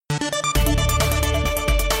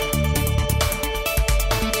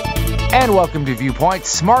And welcome to Viewpoints,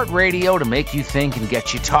 smart radio to make you think and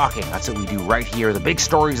get you talking. That's what we do right here. The big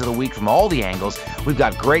stories of the week from all the angles. We've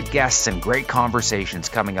got great guests and great conversations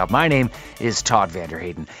coming up. My name is Todd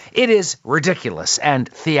Vanderhayden. It is ridiculous and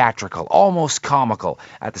theatrical, almost comical.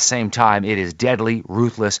 At the same time, it is deadly,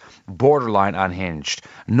 ruthless, borderline unhinged.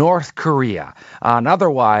 North Korea, an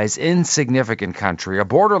otherwise insignificant country, a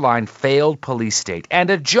borderline failed police state, and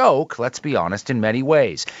a joke, let's be honest, in many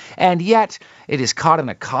ways. And yet, it is caught in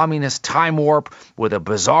a communist time warp with a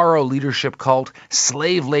bizarro leadership cult,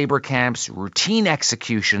 slave labor camps, routine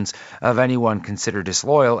executions of anyone considered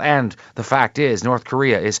disloyal, and the fact is, North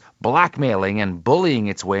Korea is blackmailing and bullying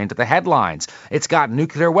its way into the headlines. It's got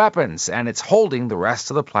nuclear weapons, and it's holding the rest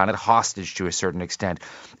of the planet hostage to a certain extent.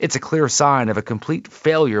 It's a clear sign of a complete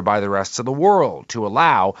failure by the rest of the world to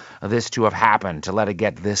allow this to have happened, to let it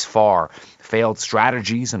get this far. Failed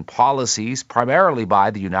strategies and policies, primarily by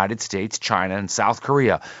the United States, China, and South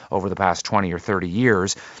Korea over the past 20 or 30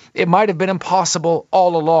 years. It might have been impossible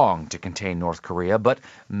all along to contain North Korea, but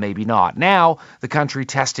maybe not. Now, the country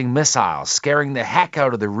testing missiles, scaring the heck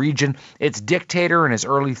out of the region. Its dictator in his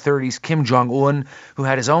early 30s, Kim Jong-un, who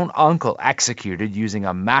had his own uncle executed using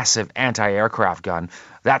a massive anti-aircraft gun.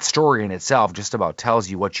 That story in itself just about tells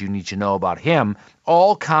you what you need to know about him.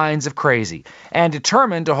 All kinds of crazy, and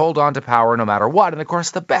determined to hold on to power no matter what. And of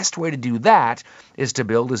course, the best way to do that is to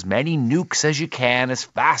build as many nukes as you can as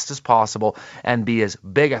fast as possible and be as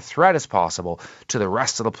big a threat as possible to the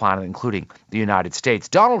rest of the planet, including the United States.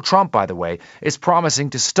 Donald Trump, by the way, is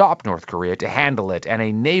promising to stop North Korea, to handle it, and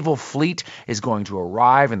a naval fleet is going to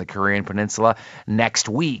arrive in the Korean Peninsula next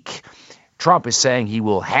week. Trump is saying he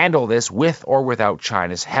will handle this with or without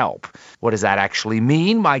China's help. What does that actually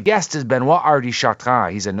mean? My guest is Benoit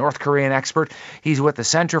Hardy-Chartrand. He's a North Korean expert. He's with the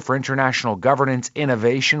Center for International Governance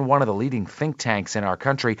Innovation, one of the leading think tanks in our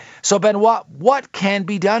country. So, Benoit, what can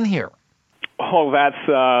be done here? Oh, that's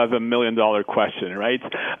the million-dollar question, right?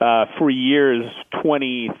 For years,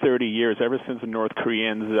 20, 30 years, ever since the North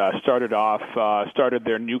Koreans started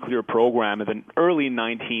their nuclear program in the early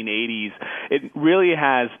 1980s, it really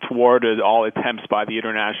has thwarted all attempts by the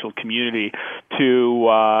international community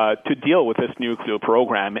to deal with this nuclear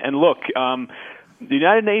program. And look, the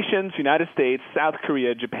United Nations, United States, South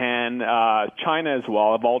Korea, Japan, China as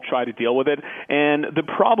well have all tried to deal with it. And the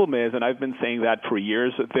problem is, and I've been saying that for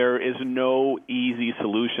years, there is no easy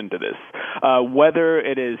solution to this. Whether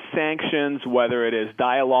it is sanctions, whether it is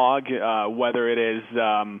dialogue, whether it is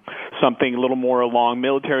something a little more along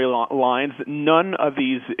military lines, none of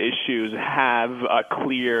these issues have a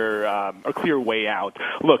clear way out.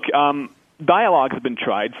 Look, dialogue has been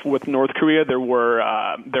tried with North Korea. There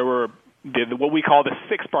were what we call the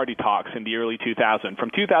six-party talks in the early 2000s.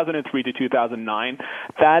 From 2003 to 2009,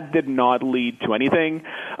 that did not lead to anything.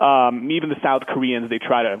 Even the South Koreans, they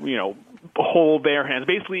try to, hold their hands.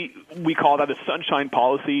 Basically, we call that the sunshine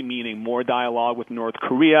policy, meaning more dialogue with North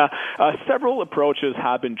Korea. Several approaches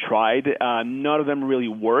have been tried. None of them really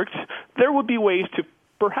worked. There would be ways to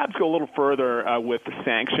perhaps go a little further with the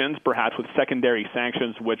sanctions, perhaps with secondary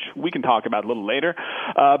sanctions, which we can talk about a little later.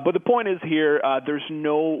 But the point is here, there's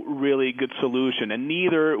no really good solution, and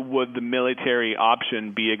neither would the military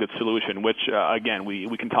option be a good solution, which, again,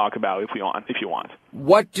 we can talk about if you want.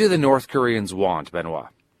 What do the North Koreans want, Benoit?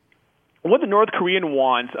 What the North Korean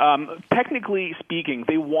wants, technically speaking,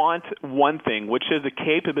 they want one thing, which is the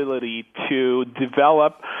capability to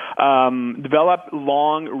develop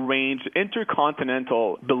long-range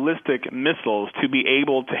intercontinental ballistic missiles to be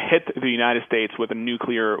able to hit the United States with a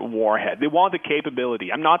nuclear warhead. They want the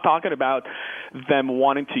capability. I'm not talking about them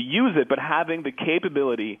wanting to use it, but having the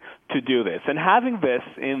capability to do this. And having this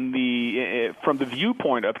from the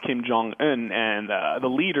viewpoint of Kim Jong-un and the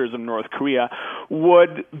leaders of North Korea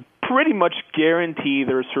would pretty much guarantee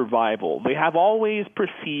their survival. They have always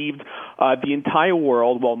perceived the entire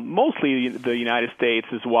world, well, mostly the United States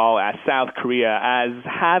as well as South Korea, as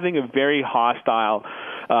having a very hostile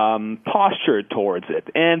posture towards it.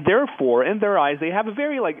 And therefore, in their eyes, they have a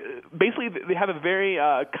very, they have a very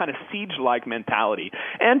kind of siege-like mentality.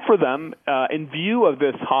 And for them, in view of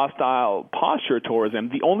this hostile posture towards them,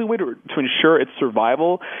 the only way to ensure its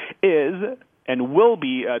survival is and will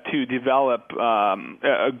be to develop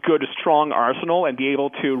a good, strong arsenal and be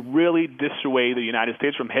able to really dissuade the United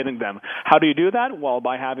States from hitting them. How do you do that? Well,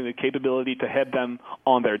 by having the capability to hit them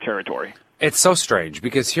on their territory. It's so strange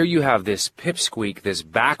because here you have this pipsqueak, this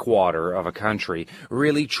backwater of a country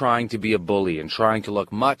really trying to be a bully and trying to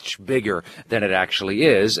look much bigger than it actually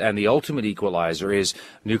is. And the ultimate equalizer is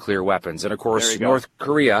nuclear weapons. And of course, North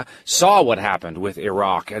Korea saw what happened with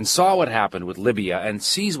Iraq and saw what happened with Libya and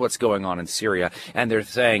sees what's going on in Syria. And they're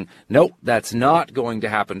saying, nope, that's not going to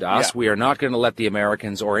happen to us. Yeah. We are not going to let the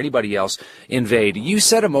Americans or anybody else invade. You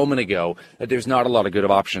said a moment ago that there's not a lot of good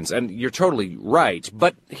options. And you're totally right.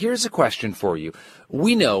 But here's a question for you.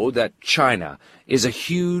 We know that China is a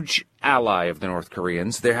huge ally of the North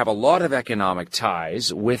Koreans. They have a lot of economic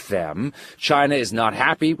ties with them. China is not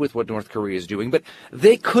happy with what North Korea is doing, but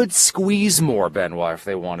they could squeeze more, Benoit, if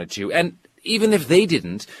they wanted to. And even if they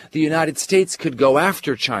didn't, the United States could go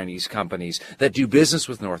after Chinese companies that do business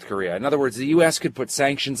with North Korea. In other words, the U.S. could put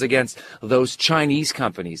sanctions against those Chinese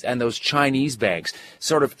companies and those Chinese banks,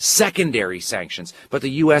 sort of secondary sanctions. But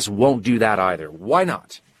the U.S. won't do that either. Why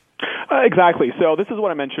not? Exactly. So this is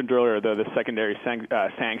what I mentioned earlier, the secondary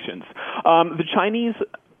sanctions. The Chinese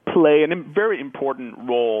play a very important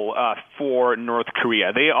role for North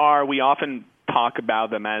Korea. We often talk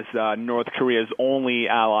about them as North Korea's only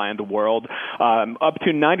ally in the world. Up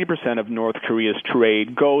to 90% of North Korea's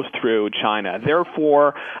trade goes through China.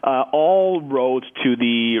 Therefore, all roads to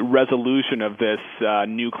the resolution of this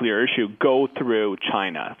nuclear issue go through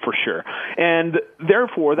China, for sure. And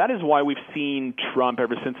therefore, that is why we've seen Trump,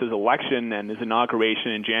 ever since his election and his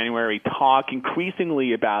inauguration in January, talk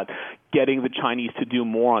increasingly about getting the Chinese to do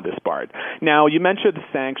more on this part. Now, you mentioned the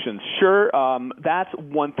sanctions. Sure, that's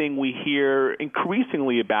one thing we hear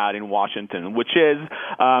increasingly about in Washington, which is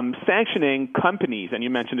sanctioning companies, and you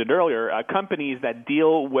mentioned it earlier, companies that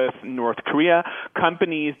deal with North Korea,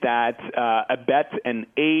 companies that abet and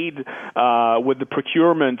aid with the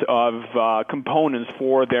procurement of components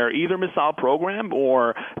for their either missile program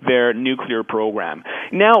or their nuclear program.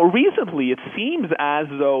 Now, recently, it seems as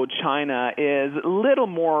though China is a little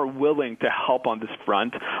more willing to help on this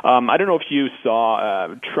front. I don't know if you saw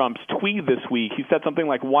Trump's tweet this week. He said something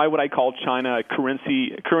like, "Why would I call China a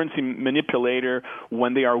currency manipulator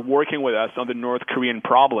when they are working with us on the North Korean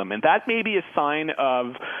problem?" And that may be a sign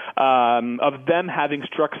of them having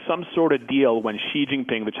struck some sort of deal when Xi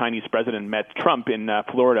Jinping, the Chinese president, met Trump in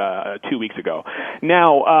Florida 2 weeks ago.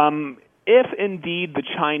 Now, if indeed the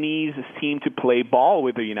Chinese seem to play ball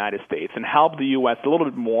with the United States and help the U.S. a little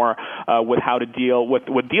bit more with how to deal with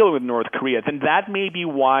dealing with North Korea, then that may be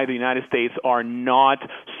why the United States are not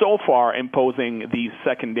so far imposing these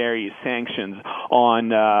secondary sanctions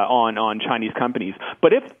on Chinese companies.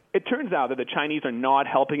 But if it turns out that the Chinese are not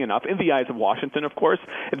helping enough, in the eyes of Washington, of course,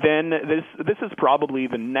 then this is probably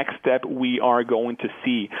the next step we are going to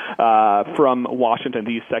see from Washington,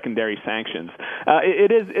 these secondary sanctions.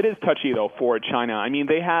 It is touchy, though, for China. I mean,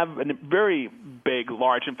 they have a very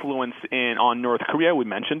large influence on North Korea. We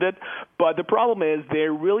mentioned it. But the problem is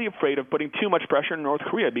they're really afraid of putting too much pressure on North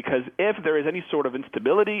Korea, because if there is any sort of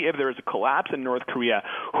instability, if there is a collapse in North Korea,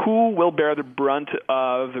 who will bear the brunt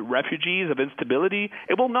of the refugees, of instability?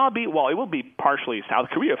 It will not be, well, it will be partially South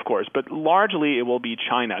Korea, of course, but largely it will be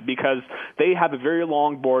China, because they have a very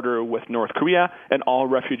long border with North Korea, and all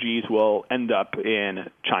refugees will end up in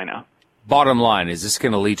China. Bottom line, is this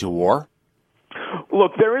going to lead to war?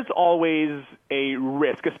 Look, there is always a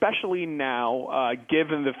risk, especially now,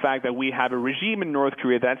 given the fact that we have a regime in North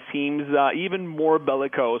Korea that seems even more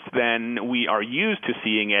bellicose than we are used to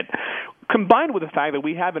seeing it, combined with the fact that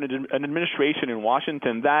we have an administration in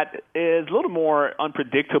Washington that is a little more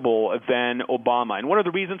unpredictable than Obama. And one of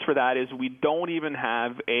the reasons for that is we don't even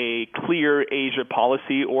have a clear Asia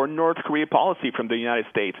policy or North Korea policy from the United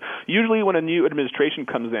States. Usually when a new administration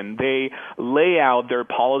comes in, they lay out their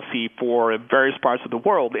policy for various parts of the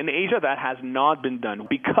world. In Asia, that has not been done.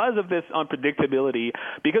 Because of this unpredictability,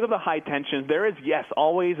 because of the high tensions, there is, yes,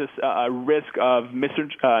 always a risk of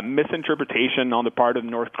misinterpretation on the part of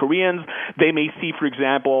North Koreans. They may see, for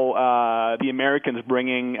example, the Americans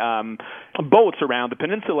bringing boats around the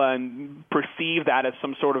peninsula and perceive that as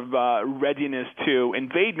some sort of readiness to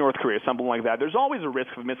invade North Korea, something like that. There's always a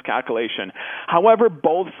risk of miscalculation. However,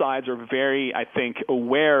 both sides are very, I think,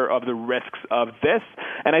 aware of the risks of this,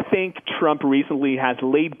 and I think Trump recently has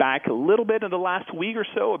laid back a little bit in the last week or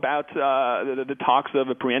so about the talks of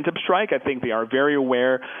a preemptive strike. I think they are very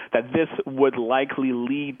aware that this would likely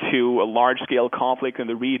lead to a large-scale conflict in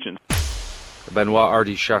the region. Benoit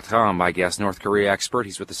Hardy-Chartrand, my guest, North Korea expert.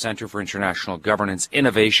 He's with the Center for International Governance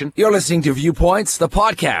Innovation. You're listening to Viewpoints, the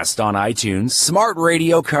podcast on iTunes. Smart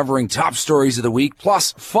radio covering top stories of the week,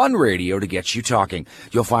 plus fun radio to get you talking.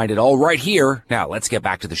 You'll find it all right here. Now, let's get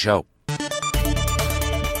back to the show.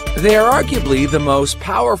 They are arguably the most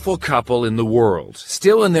powerful couple in the world.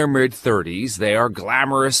 Still in their mid-30s, they are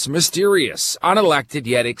glamorous, mysterious, unelected,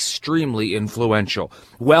 yet extremely influential.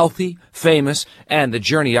 Wealthy, famous, and the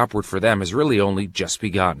journey upward for them has really only just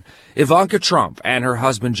begun. Ivanka Trump and her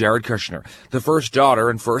husband Jared Kushner, the first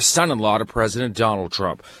daughter and first son-in-law to President Donald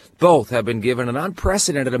Trump. Both have been given an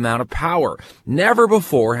unprecedented amount of power. Never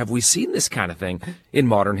before have we seen this kind of thing in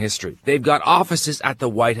modern history. They've got offices at the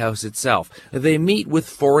White House itself. They meet with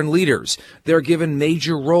foreign leaders. They're given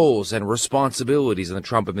major roles and responsibilities in the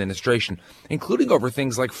Trump administration, including over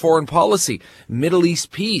things like foreign policy, Middle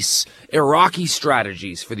East peace, Iraqi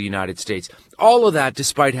strategies for the United States. All of that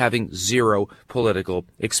despite having zero political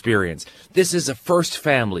experience. This is a first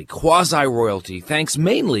family, quasi-royalty, thanks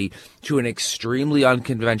mainly to an extremely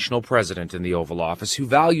unconventional president in the Oval Office who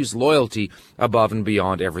values loyalty above and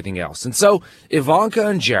beyond everything else. And so Ivanka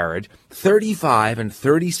and Jared, 35 and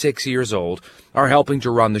 36 years old, are helping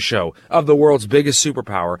to run the show of the world's biggest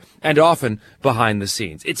superpower, and often behind the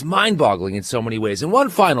scenes. It's mind-boggling in so many ways. And one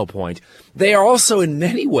final point, they are also in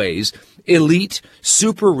many ways elite,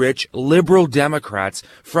 super-rich, liberal Democrats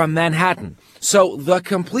from Manhattan. So the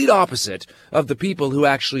complete opposite of the people who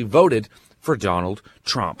actually voted for Donald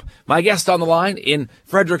Trump. My guest on the line in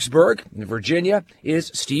Fredericksburg, Virginia,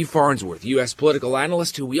 is Steve Farnsworth, U.S. political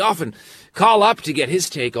analyst who we often call up to get his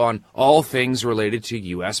take on all things related to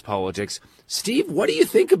U.S. politics. Steve, what do you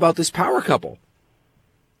think about this power couple?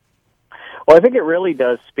 Well, I think it really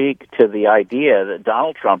does speak to the idea that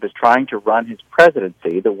Donald Trump is trying to run his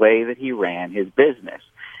presidency the way that he ran his business.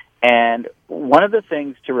 And one of the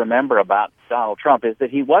things to remember about Donald Trump is that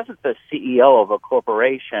he wasn't the CEO of a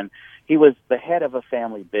corporation. He was the head of a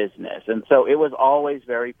family business. And so it was always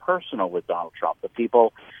very personal with Donald Trump. The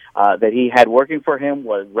people that he had working for him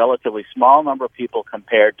was a relatively small number of people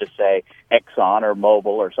compared to, say, Exxon or Mobil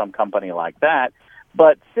or some company like that,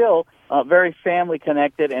 but still very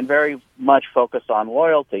family-connected and very much focused on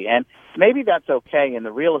loyalty. And maybe that's okay in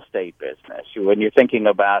the real estate business. When you're thinking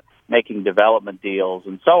about making development deals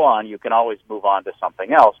and so on, you can always move on to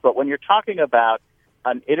something else. But when you're talking about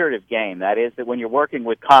an iterative game, that is, that when you're working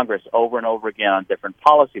with Congress over and over again on different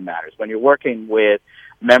policy matters, when you're working with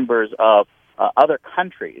members of other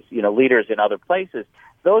countries, leaders in other places,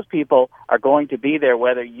 those people are going to be there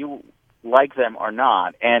whether you like them or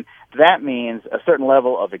not. And that means a certain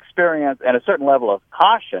level of experience and a certain level of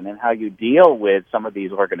caution in how you deal with some of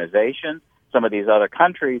these organizations, some of these other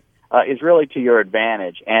countries, is really to your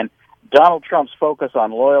advantage. And Donald Trump's focus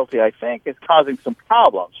on loyalty, I think, is causing some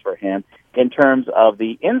problems for him in terms of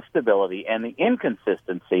the instability and the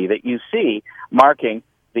inconsistency that you see marking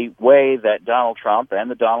the way that Donald Trump and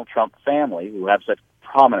the Donald Trump family, who have such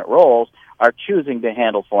prominent roles, are choosing to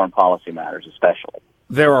handle foreign policy matters especially.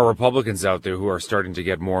 There are Republicans out there who are starting to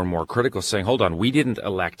get more and more critical, saying, hold on, we didn't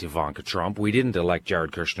elect Ivanka Trump, we didn't elect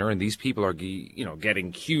Jared Kushner, and these people are,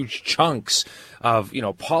 getting huge chunks of,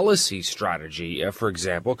 policy strategy. For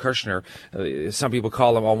example, Kushner, some people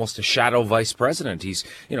call him almost a shadow vice president. He's,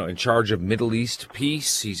 in charge of Middle East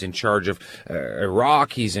peace, he's in charge of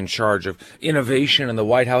Iraq, he's in charge of innovation in the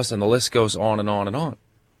White House, and the list goes on and on and on.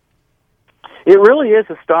 It really is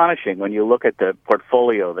astonishing when you look at the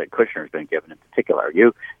portfolio that Kushner's been given in particular.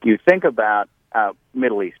 You think about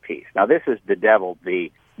Middle East peace. Now, this is bedeviled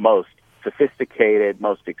the most sophisticated,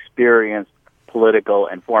 most experienced political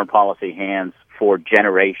and foreign policy hands for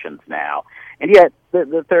generations now. And yet,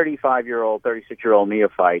 the 35-year-old, 36-year-old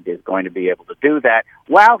neophyte is going to be able to do that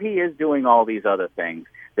while he is doing all these other things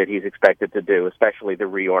that he's expected to do, especially the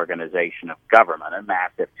reorganization of government, a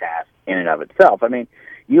massive task in and of itself. I mean,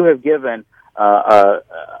 you have given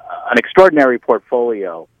an extraordinary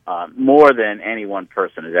portfolio, more than any one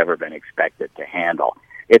person has ever been expected to handle.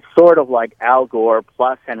 It's sort of like Al Gore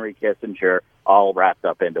plus Henry Kissinger all wrapped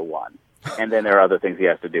up into one. And then there are other things he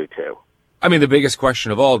has to do, too. I mean, the biggest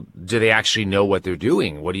question of all, do they actually know what they're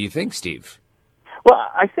doing? What do you think, Steve? Well,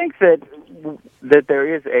 I think that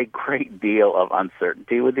there is a great deal of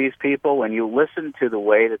uncertainty with these people. When you listen to the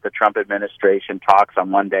way that the Trump administration talks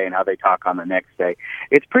on one day and how they talk on the next day,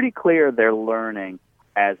 it's pretty clear they're learning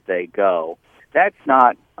as they go. That's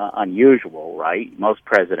not unusual, right? Most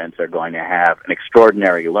presidents are going to have an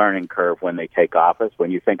extraordinary learning curve when they take office.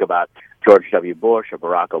 When you think about George W. Bush or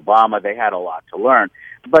Barack Obama, they had a lot to learn.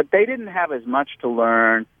 But they didn't have as much to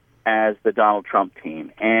learn as the Donald Trump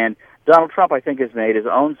team. And Donald Trump, I think, has made his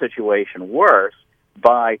own situation worse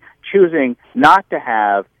by choosing not to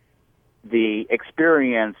have the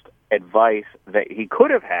experienced advice that he could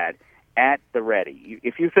have had at the ready.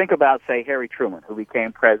 If you think about, say, Harry Truman, who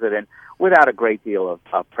became president without a great deal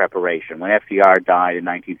of preparation. When FDR died in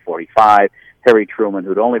 1945, Harry Truman,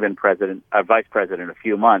 who'd only been vice president a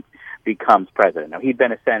few months, becomes president. Now, he'd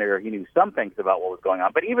been a senator. He knew some things about what was going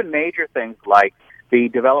on, but even major things like the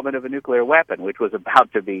development of a nuclear weapon, which was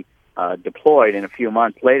about to be deployed in a few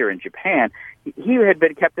months later in Japan, he had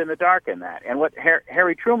been kept in the dark in that. And what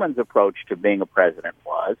Harry Truman's approach to being a president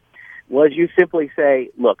was you simply say,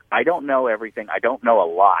 look, I don't know everything. I don't know a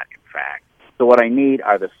lot, in fact. So what I need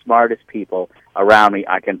are the smartest people around me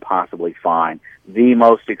I can possibly find, the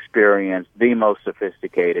most experienced, the most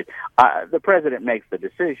sophisticated. The president makes the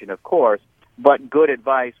decision, of course, but good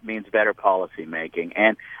advice means better policy making.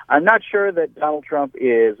 And I'm not sure that Donald Trump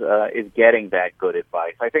is getting that good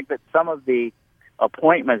advice. I think that some of the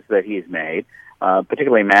appointments that he's made,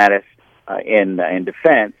 particularly Mattis in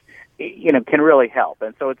defense, can really help.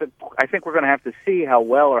 And so I think we're going to have to see how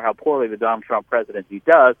well or how poorly the Donald Trump presidency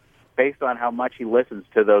does based on how much he listens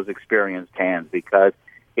to those experienced hands. Because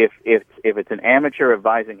if it's an amateur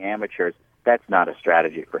advising amateurs, that's not a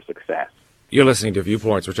strategy for success. You're listening to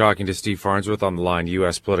Viewpoints. We're talking to Steve Farnsworth on the line,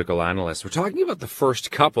 U.S. political analyst. We're talking about the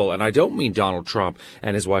first couple, and I don't mean Donald Trump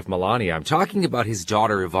and his wife Melania. I'm talking about his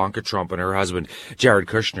daughter Ivanka Trump and her husband Jared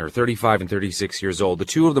Kushner, 35 and 36 years old. The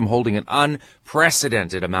two of them holding an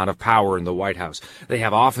unprecedented amount of power in the White House. They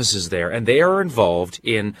have offices there, and they are involved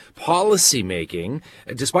in policy making,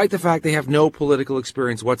 despite the fact they have no political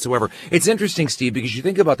experience whatsoever. It's interesting, Steve, because you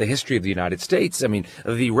think about the history of the United States. I mean,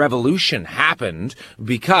 the revolution happened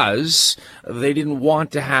because they didn't want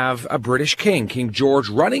to have a British king, King George,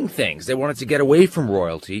 running things. They wanted to get away from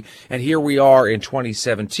royalty. And here we are in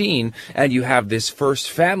 2017, and you have this first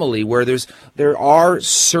family where there are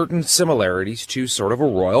certain similarities to sort of a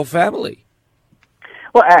royal family.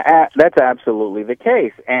 Well, that's absolutely the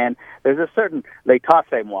case. And there's a certain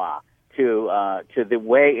l'état-c'est-moi to the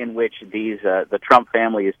way in which the Trump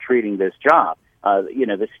family is treating this job.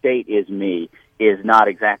 The state is me is not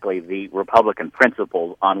exactly the Republican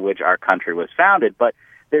principles on which our country was founded, but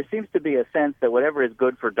there seems to be a sense that whatever is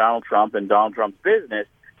good for Donald Trump and Donald Trump's business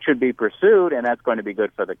should be pursued, and that's going to be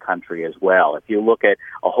good for the country as well. If you look at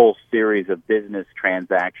a whole series of business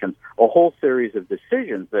transactions, a whole series of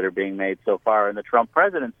decisions that are being made so far in the Trump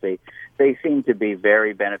presidency, they seem to be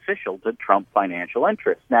very beneficial to Trump financial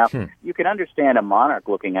interests. Now, you can understand a monarch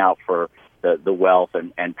looking out for the wealth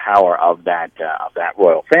and power of that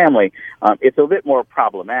royal family. It's a bit more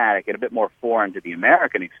problematic and a bit more foreign to the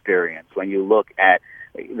American experience when you look at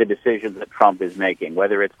the decisions that Trump is making,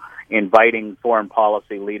 whether it's inviting foreign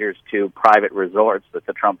policy leaders to private resorts that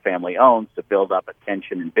the Trump family owns to build up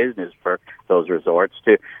attention and business for those resorts,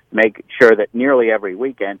 to make sure that nearly every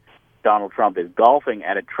weekend Donald Trump is golfing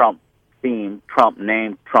at a Trump-themed,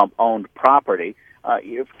 Trump-named, Trump-owned property,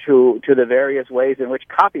 to the various ways in which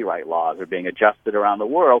copyright laws are being adjusted around the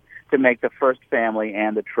world to make the first family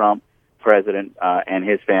and the Trump president and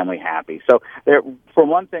his family happy. So from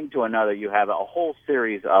one thing to another, you have a whole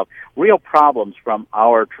series of real problems from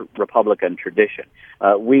our Republican tradition.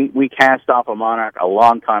 We cast off a monarch a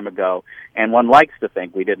long time ago, and one likes to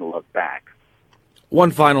think we didn't look back.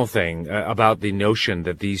 One final thing about the notion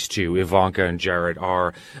that these two, Ivanka and Jared,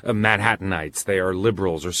 are Manhattanites. They are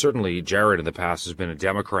liberals, or certainly Jared in the past has been a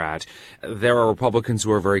Democrat. There are Republicans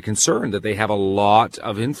who are very concerned that they have a lot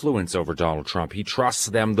of influence over Donald Trump. He trusts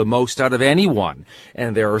them the most out of anyone.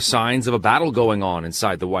 And there are signs of a battle going on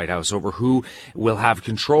inside the White House over who will have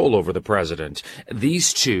control over the president.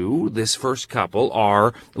 These two, this first couple,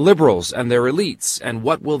 are liberals and they're elites. And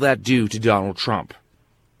what will that do to Donald Trump?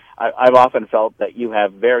 I've often felt that you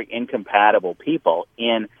have very incompatible people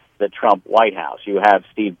in the Trump White House. You have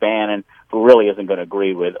Steve Bannon, who really isn't going to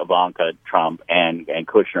agree with Ivanka Trump and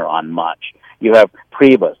Kushner on much. You have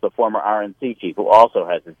Priebus, the former RNC chief, who also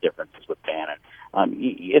has his differences with Bannon.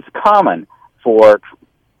 It's common for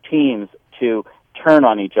teams to turn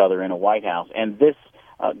on each other in a White House, and this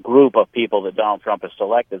group of people that Donald Trump has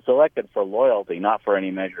selected for loyalty, not for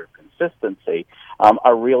any measure of consistency,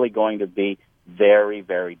 are really going to be very,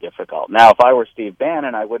 very difficult. Now, if I were Steve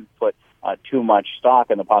Bannon, I wouldn't put too much stock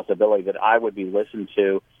in the possibility that I would be listened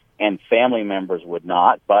to and family members would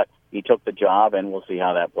not, but he took the job, and we'll see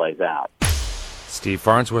how that plays out. Steve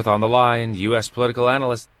Farnsworth on the line, U.S. political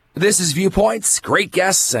analyst. This is Viewpoints, great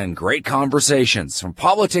guests and great conversations. From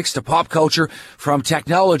politics to pop culture, from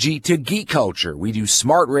technology to geek culture. We do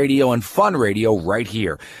smart radio and fun radio right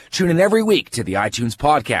here. Tune in every week to the iTunes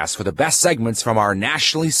podcast for the best segments from our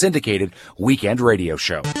nationally syndicated weekend radio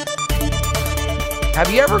show. Have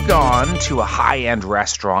you ever gone to a high-end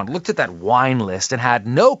restaurant, looked at that wine list, and had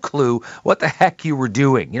no clue what the heck you were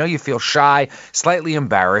doing? You know, you feel shy, slightly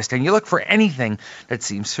embarrassed, and you look for anything that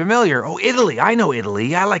seems familiar. Oh, Italy. I know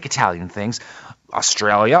Italy. I like Italian things.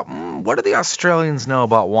 Australia. What do the Australians know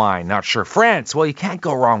about wine? Not sure. France. Well, you can't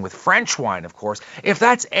go wrong with French wine, of course. If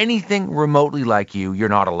that's anything remotely like you, you're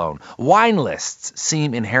not alone. Wine lists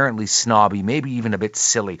seem inherently snobby, maybe even a bit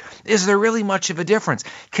silly. Is there really much of a difference?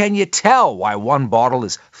 Can you tell why one bottle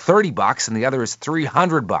is $30 and the other is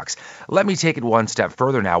 $300? Let me take it one step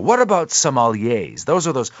further now. What about sommeliers? Those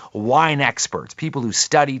are those wine experts, people who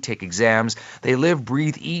study, take exams. They live,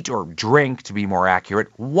 breathe, eat, or drink, to be more accurate,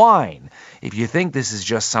 wine. If you think this is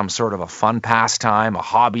just some sort of a fun pastime, a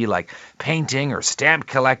hobby like painting or stamp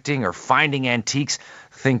collecting or finding antiques,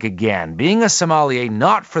 think again. Being a sommelier,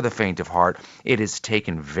 not for the faint of heart, it is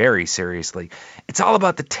taken very seriously. It's all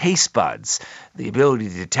about the taste buds, the ability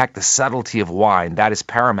to detect the subtlety of wine. That is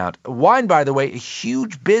paramount. Wine, by the way, a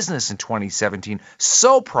huge business in 2017,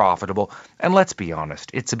 so profitable, and let's be honest,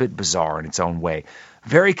 it's a bit bizarre in its own way.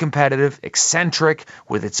 Very competitive, eccentric,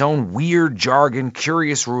 with its own weird jargon,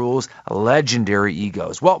 curious rules, legendary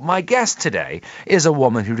egos. Well, my guest today is a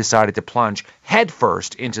woman who decided to plunge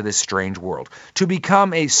headfirst into this strange world, to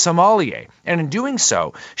become a sommelier. And in doing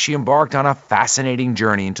so, she embarked on a fascinating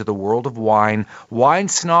journey into the world of wine, wine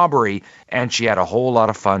snobbery, and she had a whole lot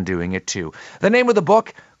of fun doing it too. The name of the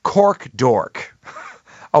book, Cork Dork.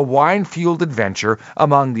 A wine-fueled adventure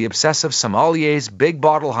among the obsessive sommeliers, big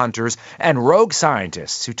bottle hunters, and rogue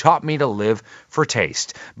scientists who taught me to live for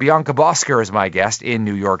taste. Bianca Bosker is my guest in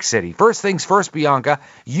New York City. First things first, Bianca,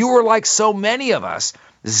 you were like so many of us,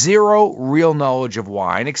 zero real knowledge of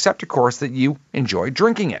wine, except, of course, that you enjoyed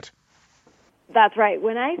drinking it. That's right.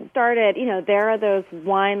 When I started, there are those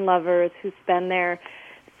wine lovers who spend their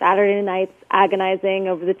Saturday nights agonizing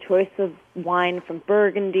over the choice of wine from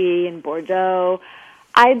Burgundy and Bordeaux.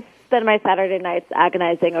 I'd spend my Saturday nights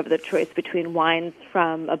agonizing over the choice between wines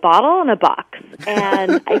from a bottle and a box.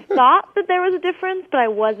 And I thought that there was a difference, but I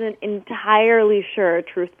wasn't entirely sure,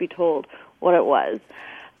 truth be told, what it was.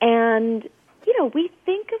 And, we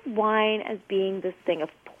think of wine as being this thing of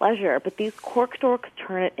pleasure, but these cork dorks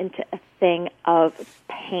turn it into a thing of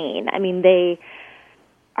pain. I mean, they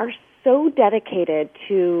are so dedicated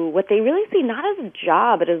to what they really see not as a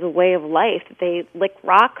job, but as a way of life. They lick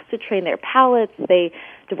rocks to train their palates. They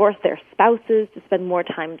divorce their spouses to spend more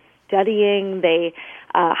time studying. They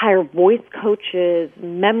hire voice coaches,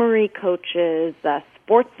 memory coaches,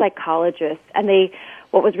 sports psychologists, and they,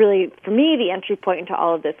 what was really, for me, the entry point into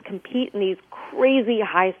all of this, compete in these crazy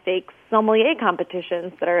high-stakes sommelier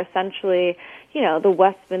competitions that are essentially, the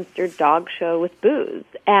Westminster dog show with booze.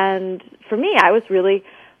 And for me, I was really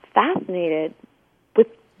fascinated with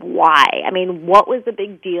why. I mean, what was the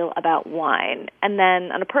big deal about wine? And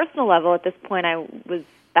then on a personal level, at this point, I was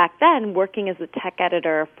back then working as a tech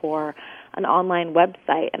editor for an online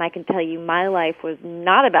website, and I can tell you my life was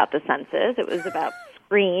not about the senses. It was about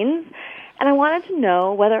screens, and I wanted to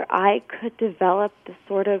know whether I could develop the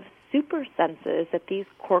sort of super senses that these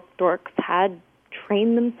cork dorks had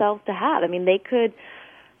trained themselves to have. I mean,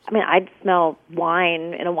 I'd smell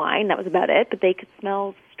wine in a wine, that was about it, but they could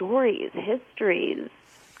smell stories, histories,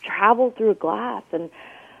 travel through a glass. And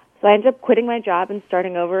so I ended up quitting my job and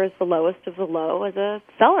starting over as the lowest of the low as a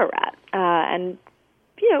cellar rat. And,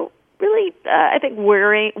 really, I think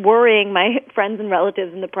worrying my friends and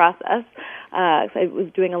relatives in the process. I was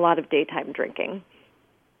doing a lot of daytime drinking.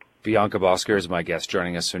 Bianca Bosker is my guest,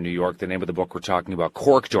 joining us from New York. The name of the book we're talking about,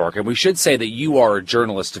 Cork Dork. And we should say that you are a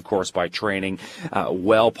journalist, of course, by training,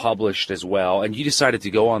 well-published as well. And you decided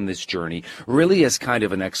to go on this journey really as kind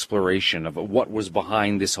of an exploration of what was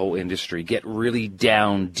behind this whole industry, get really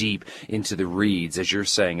down deep into the reeds, as you're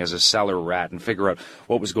saying, as a cellar rat, and figure out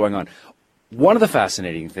what was going on. One of the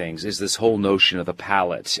fascinating things is this whole notion of the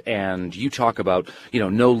palate, and you talk about,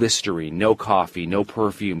 no Listerine, no coffee, no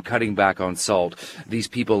perfume, cutting back on salt. These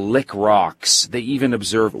people lick rocks. They even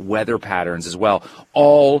observe weather patterns as well,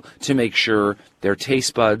 all to make sure their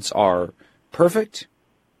taste buds are perfect.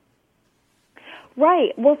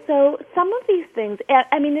 Right. Well, so some of these things,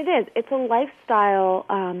 it's a lifestyle.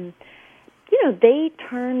 They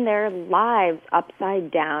turn their lives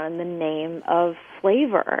upside down in the name of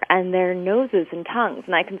flavor and their noses and tongues.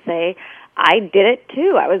 And I can say I did it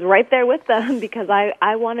too. I was right there with them because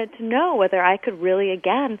I wanted to know whether I could really,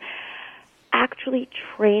 again, actually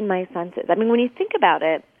train my senses. I mean, when you think about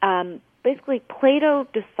it, basically Plato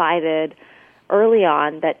decided early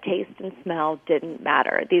on that taste and smell didn't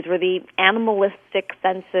matter. These were the animalistic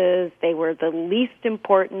senses. They were the least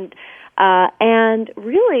important. And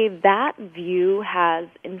really that view has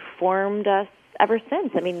informed us ever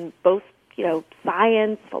since. I mean, both,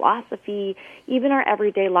 science, philosophy, even our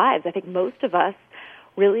everyday lives. I think most of us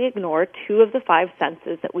really ignore 2 of the 5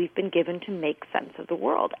 senses that we've been given to make sense of the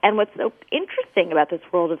world. And what's so interesting about this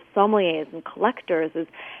world of sommeliers and collectors is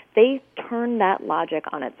they turn that logic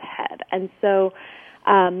on its head. And so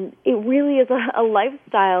it really is a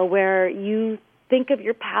lifestyle where you think of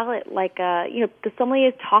your palate like, the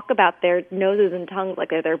sommeliers talk about their noses and tongues like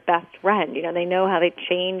they're their best friend. They know how they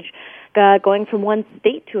change going from one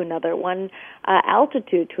state to another, one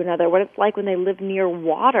altitude to another, what it's like when they live near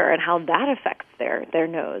water and how that affects their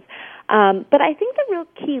nose. But I think the real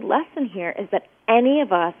key lesson here is that any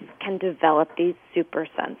of us can develop these super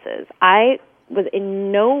senses. I was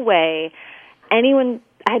in no way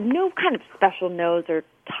I had no kind of special nose or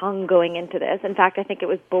tongue going into this. In fact, I think it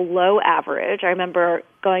was below average. I remember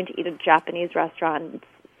going to eat at a Japanese restaurant and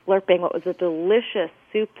slurping what was a delicious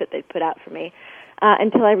soup that they put out for me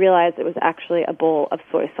until I realized it was actually a bowl of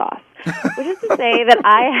soy sauce, which is to say that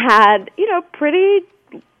I had, pretty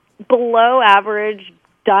below average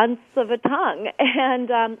dunce of a tongue.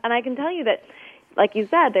 And I can tell you that, like you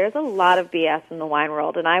said, there's a lot of BS in the wine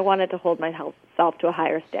world, and I wanted to hold myself to a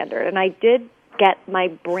higher standard. And I did get my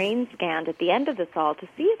brain scanned at the end of this all to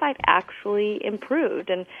see if I'd actually improved.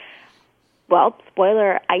 And, well,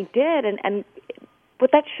 spoiler, I did. And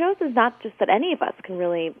what that shows is not just that any of us can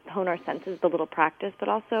really hone our senses with a little practice, but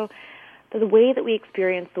also the way that we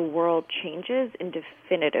experience the world changes in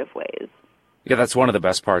definitive ways. Yeah, that's one of the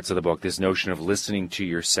best parts of the book, this notion of listening to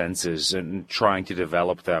your senses and trying to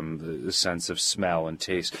develop them, the sense of smell and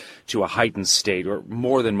taste, to a heightened state, or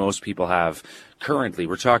more than most people have currently.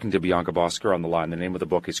 We're talking to Bianca Bosker on the line. The name of the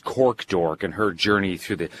book is Cork Dork, and her journey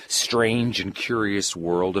through the strange and curious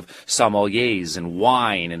world of sommeliers and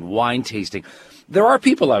wine tasting. There are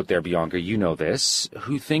people out there, Bianca, you know this,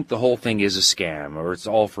 who think the whole thing is a scam, or it's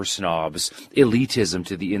all for snobs, elitism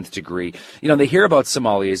to the nth degree. They hear about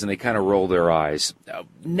sommeliers and they kind of roll their eyes.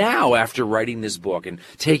 Now, after writing this book and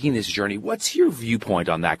taking this journey, what's your viewpoint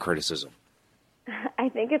on that criticism? I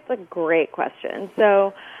think it's a great question.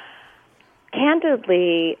 So,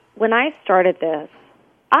 candidly, when I started this,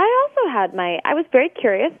 I also had I was very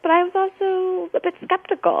curious, but I was also a bit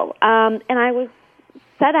skeptical. And I was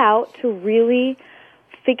set out to really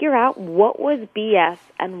figure out what was BS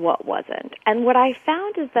and what wasn't. And what I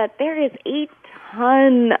found is that there is a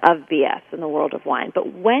ton of BS in the world of wine,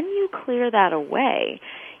 but when you clear that away,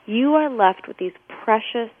 you are left with these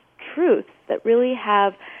precious truths that really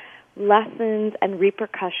have lessons and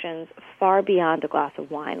repercussions far beyond a glass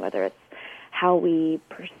of wine, whether it's how we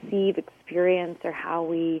perceive experience or how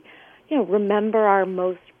we, remember our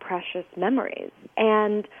most precious memories.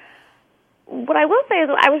 And what I will say is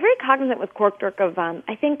I was very cognizant with Cork Dork of, I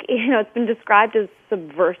think, it's been described as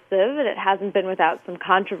subversive, and it hasn't been without some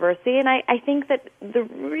controversy. And I think that the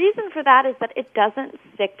reason for that is that it doesn't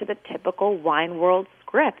stick to the typical wine world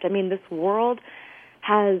script. I mean, this world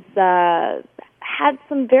has had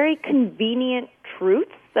some very convenient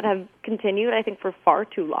truths that have continued, I think, for far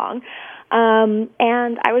too long.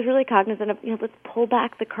 And I was really cognizant of, let's pull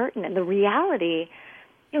back the curtain. And the reality,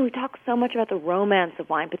 we talk so much about the romance of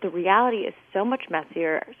wine, but the reality is so much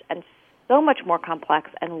messier and so much more complex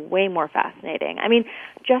and way more fascinating. I mean,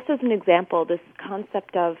 just as an example, this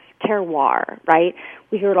concept of terroir, right?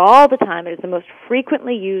 We hear it all the time. It is the most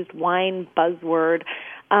frequently used wine buzzword.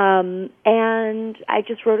 And I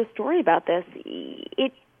just wrote a story about this.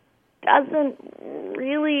 It doesn't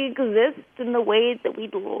really exist in the ways that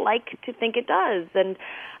we'd like to think it does. And,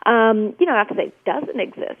 not to say it doesn't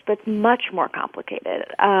exist, but it's much more complicated.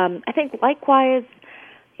 I think likewise,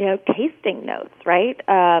 tasting notes, right?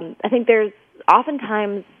 I think there's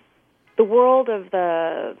oftentimes the world of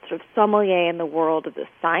the sort of sommelier and the world of the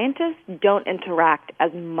scientist don't interact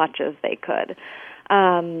as much as they could.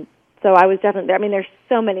 So I was definitely there. I mean, there's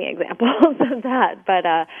so many examples of that,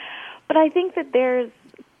 but I think that there's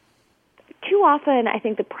too often, I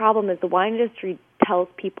think the problem is the wine industry tells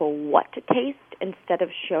people what to taste instead of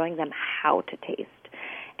showing them how to taste.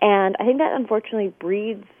 And I think that unfortunately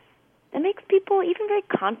makes people, even very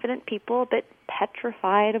confident people, a bit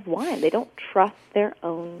petrified of wine. They don't trust their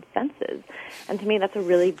own senses. And to me, that's a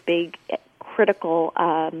really big, critical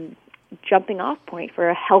jumping off point for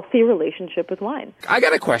a healthy relationship with wine. I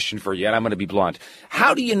got a question for you, and I'm going to be blunt.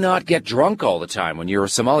 How do you not get drunk all the time when you're a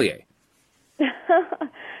sommelier?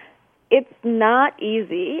 It's not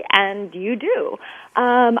easy, and you do.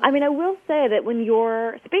 I will say that when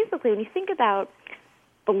you think about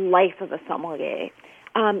the life of a sommelier,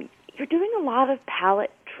 you're doing a lot of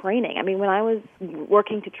palate training. I mean, when I was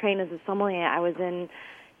working to train as a sommelier, I was in,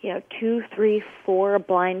 2, 3, 4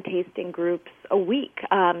 blind tasting groups a week.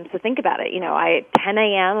 So think about it. At 10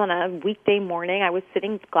 a.m. on a weekday morning, I was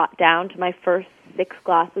sitting down to my first 6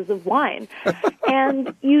 glasses of wine.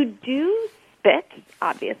 And you do spit,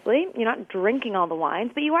 obviously. You're not drinking all the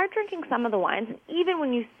wines, but you are drinking some of the wines. And even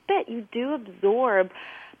when you spit, you do absorb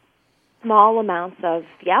small amounts of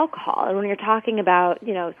the alcohol. And when you're talking about,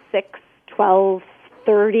 6, 12,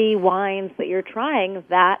 30 wines that you're trying,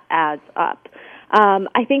 that adds up.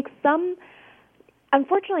 I think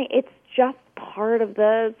unfortunately, it's just part of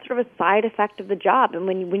the sort of a side effect of the job. And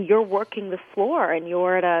when you're working the floor and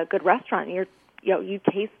you're at a good restaurant, and you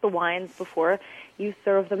taste the wines before you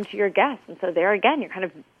serve them to your guests. And so there again, you're kind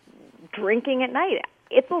of drinking at night.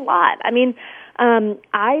 It's a lot. I mean,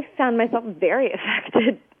 I found myself very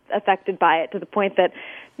affected by it, to the point that,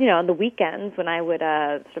 on the weekends when I would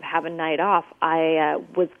sort of have a night off, I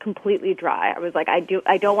was completely dry. I was like,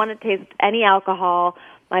 I don't want to taste any alcohol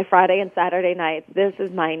my Friday and Saturday nights. This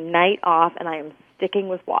is my night off, and I am sticking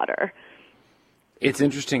with water. It's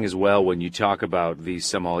interesting as well when you talk about these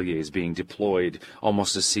sommeliers being deployed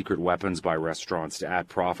almost as secret weapons by restaurants to add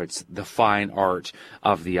profits, the fine art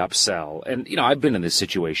of the upsell. And, I've been in this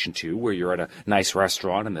situation too, where you're at a nice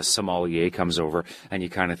restaurant and the sommelier comes over and you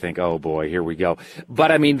kind of think, oh boy, here we go.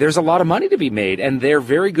 But I mean, there's a lot of money to be made, and they're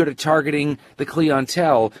very good at targeting the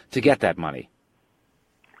clientele to get that money.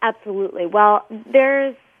 Absolutely. Well,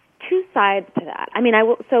 there's 2 sides to that. I mean,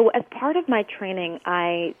 so as part of my training,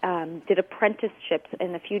 I did apprenticeships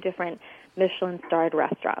in a few different Michelin-starred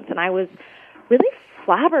restaurants, and I was really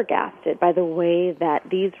flabbergasted by the way that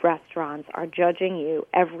these restaurants are judging you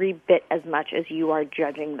every bit as much as you are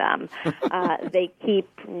judging them. They they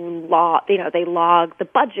log the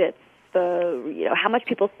budgets, how much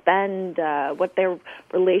people spend, what their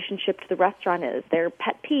relationship to the restaurant is, their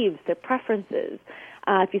pet peeves, their preferences.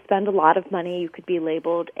 If you spend a lot of money, you could be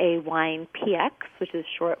labeled a wine PX, which is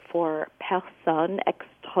short for personne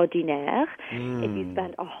extraordinaire. If you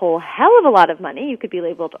spend a whole hell of a lot of money, you could be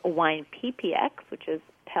labeled a wine PPX, which is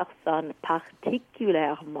personne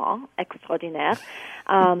particulièrement extraordinaire.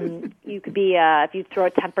 You could be, if you throw a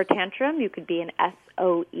temper tantrum, you could be an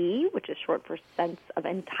SOE, which is short for sense of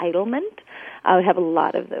entitlement. We have a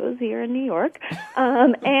lot of those here in New York.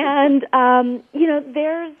 There's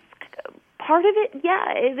part of it,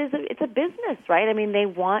 yeah, it's a business, right? I mean, they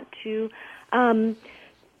want to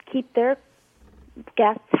keep their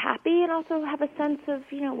guests happy and also have a sense of,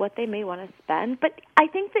 what they may want to spend. But I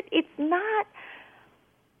think that it's not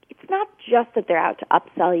just that they're out to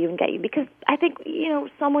upsell you and get you, because I think,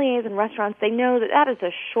 sommeliers and restaurants, they know that is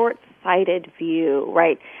a short-sighted view,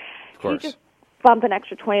 right? Of course. You just bump an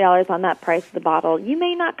extra $20 on that price of the bottle, you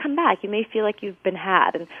may not come back. You may feel like you've been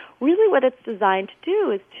had. And really what it's designed to do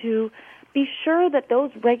is to be sure that those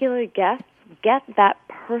regular guests get that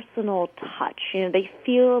personal touch. They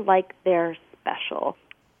feel like they're special.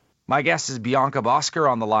 My guest is Bianca Bosker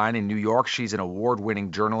on the line in New York. She's an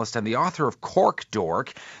award-winning journalist and the author of Cork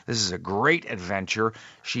Dork. This is a great adventure.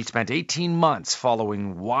 She spent 18 months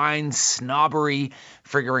following wine snobbery,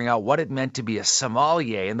 figuring out what it meant to be a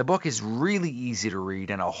sommelier. And the book is really easy to read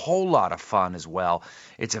and a whole lot of fun as well.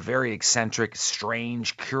 It's a very eccentric,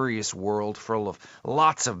 strange, curious world full of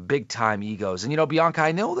lots of big-time egos. And, Bianca,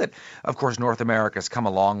 I know that, of course, North America's come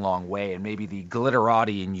a long, long way, and maybe the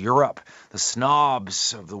glitterati in Europe, the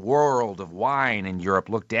snobs of the world of wine in Europe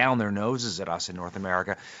look down their noses at us in North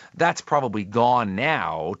America. That's probably gone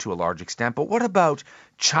now to a large extent. But what about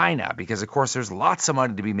China? Because, of course, there's lots of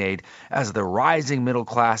money to be made as the rising middle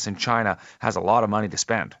class in China has a lot of money to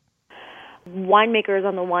spend. Winemakers,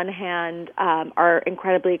 on the one hand, are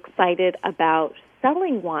incredibly excited about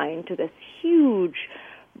selling wine to this huge,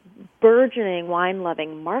 burgeoning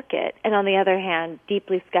wine-loving market, and on the other hand,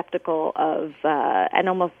 deeply skeptical of and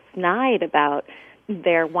almost snide about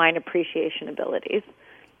their wine appreciation abilities.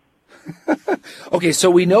 Okay, so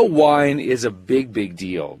we know wine is a big, big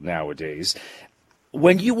deal nowadays.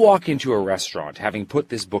 When you walk into a restaurant, having put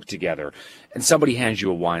this book together, and somebody hands you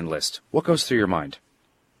a wine list, what goes through your mind?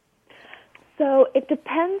 So it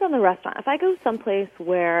depends on the restaurant. If I go someplace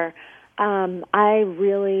where I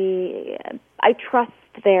trust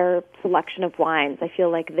their selection of wines, I feel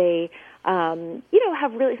like they,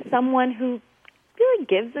 have really someone who really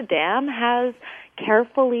gives a damn, has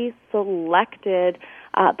carefully selected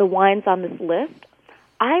the wines on this list,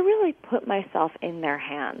 I really put myself in their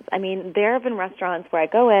hands. I mean, there have been restaurants where I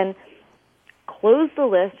go in, close the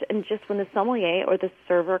list, and just when the sommelier or the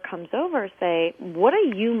server comes over, say, what are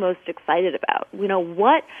you most excited about?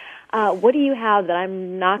 What do you have that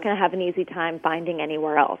I'm not going to have an easy time finding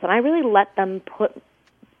anywhere else? And I really let them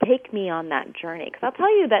take me on that journey. Because I'll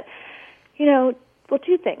tell you that, Well,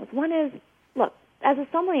 two things. One is, look, as a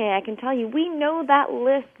sommelier, I can tell you, we know that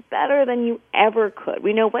list better than you ever could.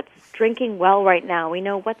 We know what's drinking well right now. We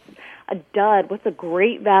know what's a dud, what's a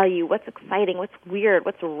great value, what's exciting, what's weird,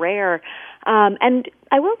 what's rare. And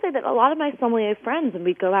I will say that a lot of my sommelier friends, when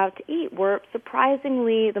we go out to eat, were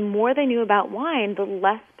surprisingly, the more they knew about wine, the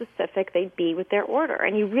less specific they'd be with their order.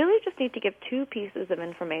 And you really just need to give two pieces of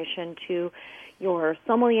information to your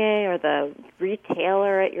sommelier or the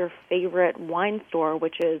retailer at your favorite wine store,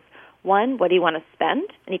 which is, one, what do you want to spend?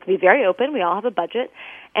 And you can be very open. We all have a budget.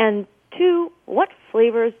 And two, what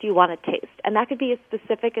flavors do you want to taste? And that could be as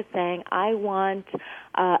specific as saying, I want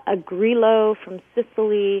a Grillo from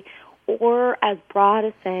Sicily, or as broad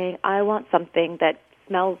as saying, I want something that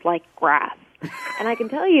smells like grass. And I can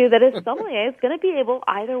tell you that a sommelier is going to be able,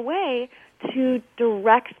 either way, to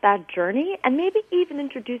direct that journey and maybe even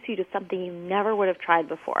introduce you to something you never would have tried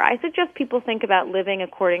before. I suggest people think about living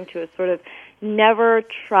according to a sort of never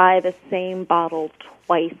try the same bottle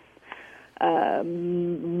twice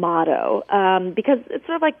motto, because it's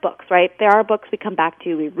sort of like books, right? There are books we come back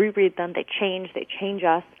to, we reread them, they change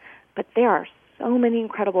us, but there are so many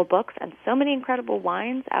incredible books and so many incredible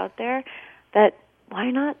wines out there that why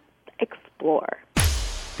not explore?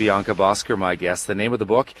 Bianca Bosker, my guest. The name of the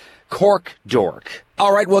book, Cork Dork.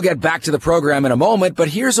 All right, we'll get back to the program in a moment, but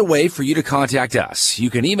here's a way for you to contact us. You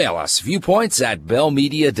can email us,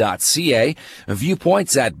 viewpoints@bellmedia.ca,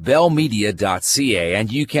 viewpoints@bellmedia.ca,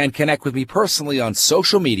 and you can connect with me personally on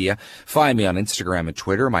social media. Find me on Instagram and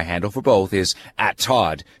Twitter. My handle for both is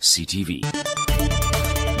 @ToddCTV.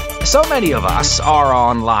 So many of us are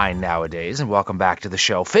online nowadays, and welcome back to the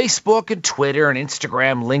show. Facebook and Twitter and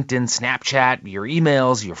Instagram, LinkedIn, Snapchat, your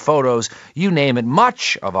emails, your photos, you name it.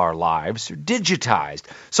 Much of our lives are digitized.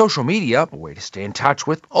 Social media, a way to stay in touch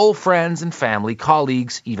with old friends and family,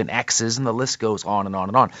 colleagues, even exes, and the list goes on and on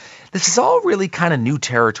and on. This is all really kind of new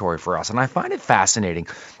territory for us, and I find it fascinating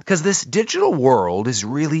because this digital world is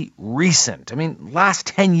really recent. I mean, last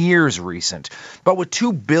 10 years recent. But with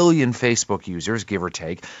 2 billion Facebook users, give or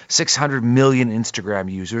take, 600 million Instagram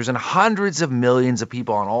users, and hundreds of millions of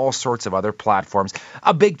people on all sorts of other platforms,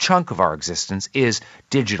 a big chunk of our existence is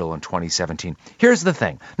digital in 2017. Here's the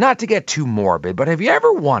thing, not to get too morbid, but have you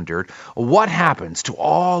ever wondered what happens to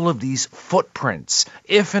all of these footprints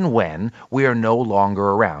if and when we are no longer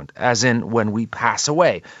around, as in when we pass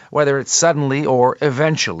away, whether it's suddenly or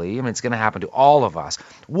eventually? I mean, it's going to happen to all of us.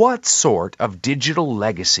 What sort of digital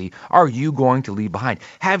legacy are you going to leave behind?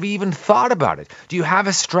 Have you even thought about it? Do you have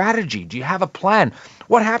a strategy? Do you have a plan?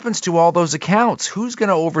 What happens to all those accounts? Who's going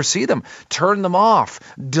to oversee them? Turn them off,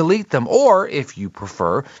 delete them, or, if you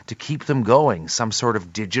prefer, to keep them going, some sort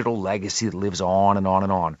of digital legacy that lives on and on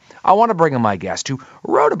and on. I want to bring in my guest who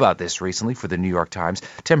wrote about this recently for the New York Times.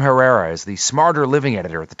 Tim Herrera is the Smarter Living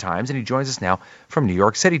editor at the Times, and he joins us now from New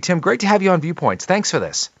York City. Tim, great to have you on Viewpoints. Thanks for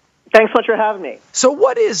this. Thanks so much for having me. So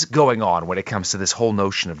what is going on when it comes to this whole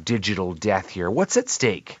notion of digital death here? What's at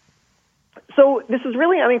stake? So this is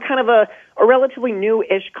really, kind of a relatively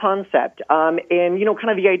new-ish concept, and, kind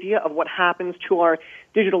of the idea of what happens to our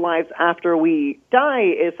digital lives after we die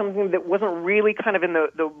is something that wasn't really kind of in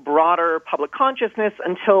the broader public consciousness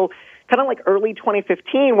until kind of like early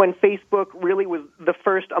 2015, when Facebook really was the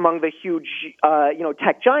first among the huge,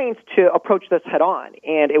 tech giants to approach this head on.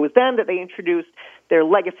 And it was then that they introduced their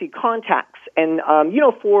legacy contacts. And,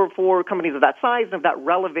 for companies of that size and of that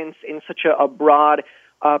relevance in such a broad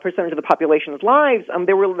percentage of the population's lives,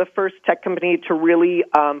 they were the first tech company to really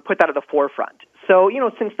put that at the forefront. So,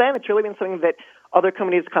 since then, it's really been something that other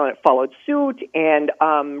companies kind of followed suit and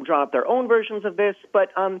drawn up their own versions of this.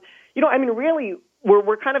 But, really,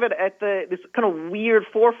 we're kind of at this kind of weird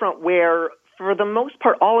forefront where, for the most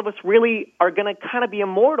part, all of us really are going to kind of be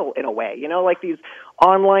immortal in a way, like these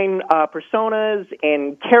online personas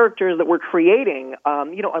and characters that we're creating,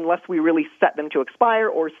 unless we really set them to expire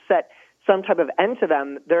or set some type of end to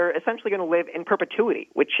them, they're essentially going to live in perpetuity,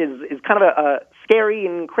 which is kind of a scary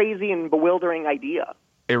and crazy and bewildering idea.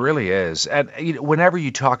 It really is. And whenever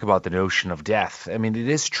you talk about the notion of death, I mean, it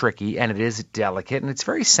is tricky and it is delicate and it's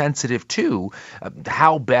very sensitive too,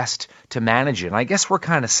 how best to manage it. And I guess we're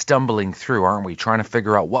kind of stumbling through, aren't we, trying to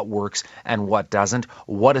figure out what works and what doesn't,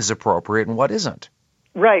 what is appropriate and what isn't.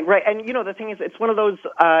 Right. And, the thing is, it's one of those,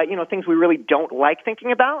 things we really don't like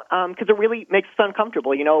thinking about because it really makes us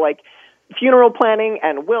uncomfortable, like funeral planning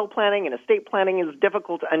and will planning and estate planning is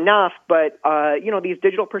difficult enough, but, these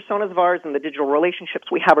digital personas of ours and the digital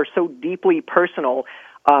relationships we have are so deeply personal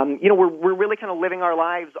We're really kind of living our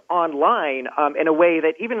lives online in a way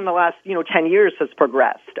that even in the last 10 years has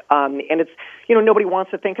progressed, and it's nobody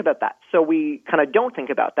wants to think about that, so we kind of don't think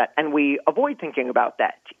about that, and we avoid thinking about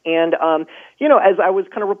that. And as I was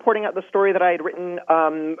kind of reporting out the story that I had written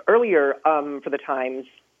earlier for the Times,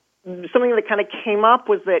 something that kind of came up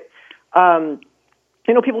was that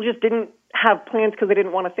people just didn't have plans because they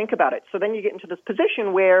didn't want to think about it. So then you get into this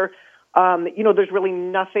position where there's really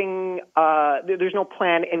nothing, there's no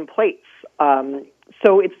plan in place.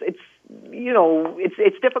 So it's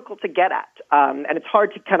difficult to get at, and it's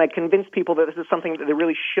hard to kind of convince people that this is something that they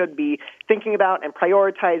really should be thinking about and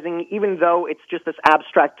prioritizing, even though it's just this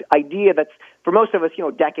abstract idea that's, for most of us,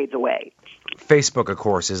 decades away. Facebook, of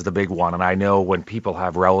course, is the big one, and I know when people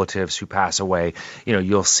have relatives who pass away,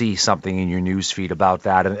 you'll see something in your news feed about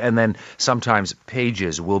that, and then sometimes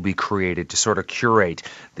pages will be created to sort of curate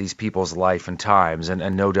these people's life and times,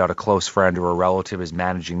 and no doubt a close friend or a relative is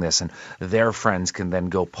managing this, and their friends can then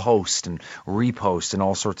go post and repost and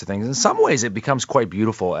all sorts of things. In some ways, it becomes quite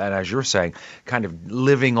beautiful, and as you're saying, kind of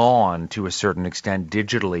living on to a certain extent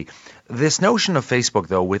digitally. This notion of Facebook,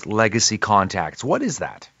 though, with legacy contacts, what is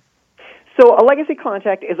that? So a legacy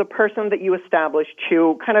contact is a person that you establish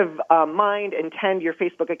to kind of mind and tend your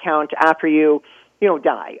Facebook account after you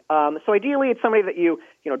die. So ideally, it's somebody that you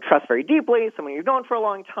trust very deeply, someone you've known for a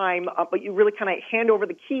long time, but you really kind of hand over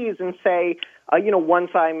the keys and say,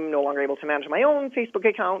 once I'm no longer able to manage my own Facebook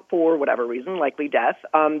account for whatever reason, likely death,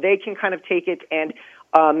 they can kind of take it and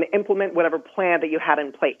implement whatever plan that you had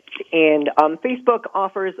in place. And Facebook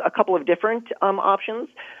offers a couple of different options.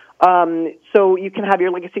 So you can have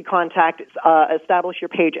your legacy contact establish your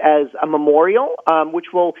page as a memorial, which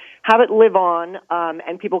will have it live on,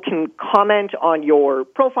 and people can comment on your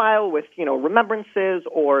profile with, remembrances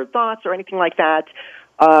or thoughts or anything like that.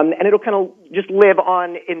 And it'll kind of just live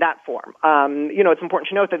on in that form. It's important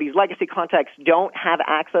to note that these legacy contacts don't have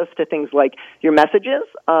access to things like your messages.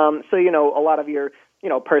 So, a lot of your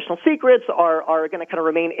personal secrets are going to kind of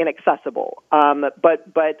remain inaccessible.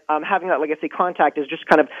 But having that legacy contact is just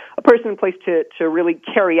kind of a person in place to really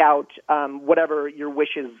carry out whatever your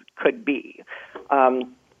wishes could be.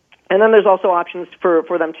 And then there's also options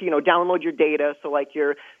for them to, download your data, so like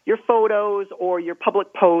your photos or your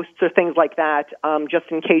public posts or things like that, just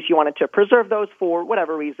in case you wanted to preserve those for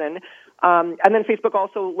whatever reason. And then Facebook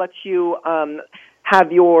also lets you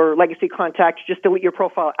have your legacy contact just delete your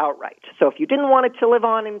profile outright. So if you didn't want it to live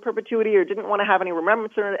on in perpetuity or didn't want to have any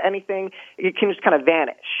remembrance or anything, it can just kind of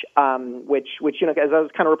vanish, which as I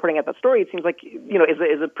was kind of reporting at that story, it seems like,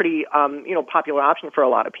 is a pretty, popular option for a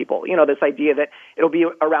lot of people. This idea that it'll be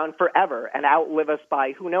around forever and outlive us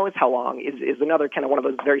by who knows how long is another kind of one of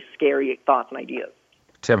those very scary thoughts and ideas.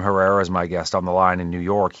 Tim Herrera is my guest on the line in New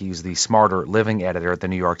York. He's the Smarter Living editor at the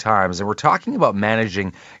New York Times, and we're talking about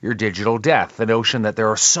managing your digital death, the notion that there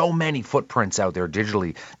are so many footprints out there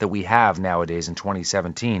digitally that we have nowadays in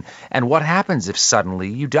 2017. And what happens if suddenly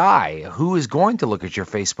you die? Who is going to look at your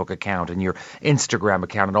Facebook account and your Instagram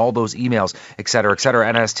account and all those emails, et cetera, et cetera?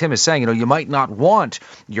 And as Tim is saying, you might not want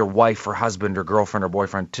your wife or husband or girlfriend or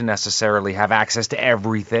boyfriend to necessarily have access to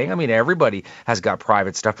everything. I mean, everybody has got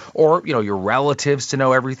private stuff, or, your relatives to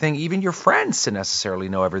know everything, even your friends to necessarily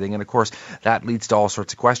know everything. And of course, that leads to all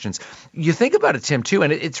sorts of questions. You think about it, Tim, too,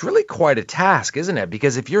 and it's really quite a task, isn't it?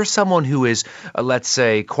 Because if you're someone who is, let's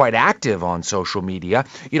say, quite active on social media,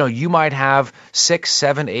 you might have 6,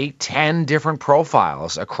 7, 8, 10 different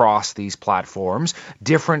profiles across these platforms,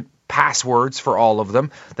 different passwords for all of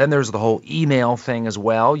them. Then there's the whole email thing as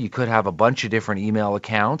well. You could have a bunch of different email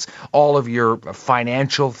accounts, all of your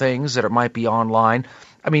financial things that might be online.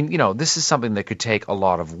 I mean, this is something that could take a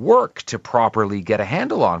lot of work to properly get a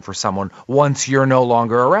handle on for someone once you're no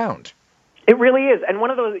longer around. It really is. And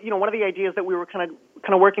one of the ideas that we were kind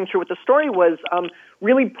of working through with the story was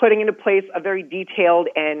really putting into place a very detailed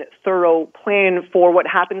and thorough plan for what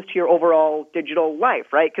happens to your overall digital life,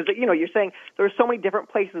 right? Because, you're saying there are so many different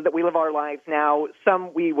places that we live our lives now.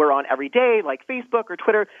 Some we were on every day, like Facebook or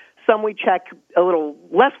Twitter. Some we check a little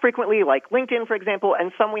less frequently, like LinkedIn, for example,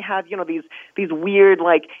 and some we have, these weird,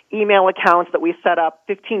 like, email accounts that we set up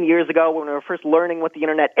 15 years ago when we were first learning what the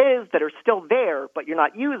internet is that are still there, but you're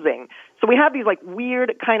not using. So we have these, like,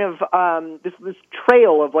 weird kind of, this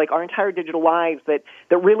trail of, like, our entire digital lives that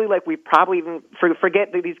really, like, we probably even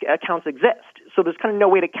forget that these accounts exist. so there's kind of no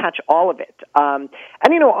way to catch all of it. And,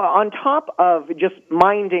 on top of just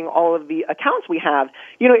minding all of the accounts we have,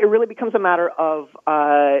 it really becomes a matter of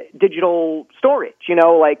digital storage.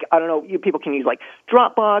 Like, I don't know, people can use like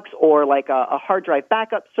Dropbox or like a hard drive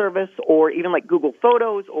backup service or even like Google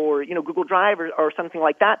Photos or, Google Drive or something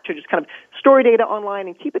like that to just kind of store data online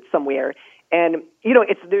and keep it somewhere. And,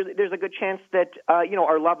 there's a good chance that,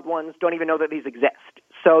 our loved ones don't even know that these exist.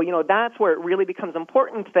 So, that's where it really becomes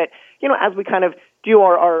important that, as we kind of do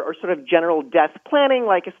our sort of general death planning,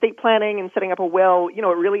 like estate planning and setting up a will, it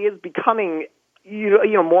really is becoming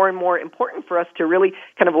more and more important for us to really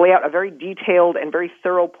kind of lay out a very detailed and very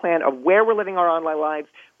thorough plan of where we're living our online lives,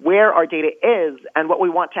 where our data is, and what we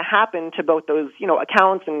want to happen to both those,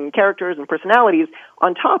 accounts and characters and personalities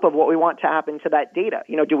on top of what we want to happen to that data.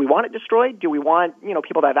 Do we want it destroyed? Do we want,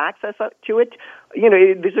 people to have access to it?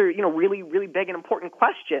 These are, really, really big and important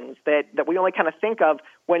questions that we only kind of think of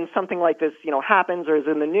when something like this, happens or is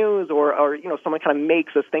in the news or someone kind of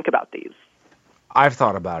makes us think about these. I've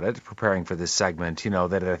thought about it, preparing for this segment,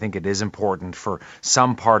 that I think it is important for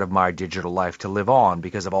some part of my digital life to live on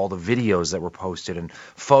because of all the videos that were posted and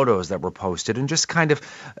photos that were posted, and just kind of,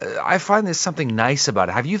 I find there's something nice about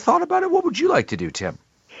it. Have you thought about it? What would you like to do, Tim?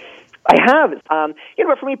 I have.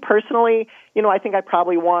 But for me personally, I think I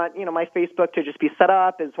probably want, my Facebook to just be set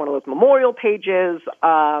up as one of those memorial pages,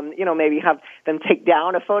 maybe have them take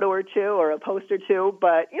down a photo or two or a post or two.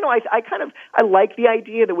 But, I like the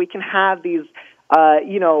idea that we can have these,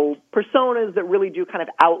 personas that really do kind of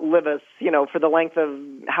outlive us, for the length of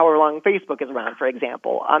however long Facebook is around, for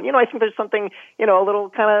example. I think there's something, a little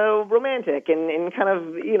kind of romantic and kind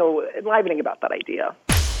of, enlivening about that idea.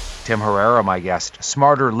 Tim Herrera, my guest,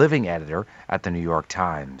 Smarter Living editor at the New York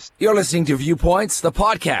Times. You're listening to Viewpoints, the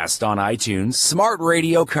podcast on iTunes. Smart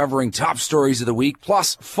radio covering top stories of the week,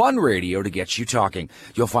 plus fun radio to get you talking.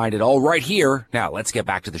 You'll find it all right here. Now, let's get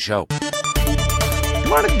back to the show.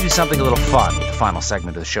 I wanted to do something a little fun with the final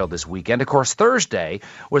segment of the show this weekend. Of course, Thursday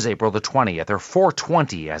was April the 20th, or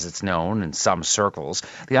 420 as it's known in some circles,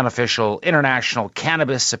 the unofficial International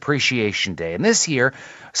Cannabis Appreciation Day. And this year,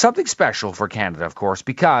 something special for Canada, of course,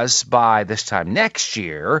 because by this time next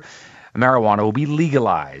year, marijuana will be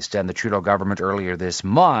legalized, and the Trudeau government earlier this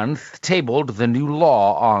month tabled the new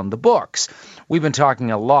law on the books. We've been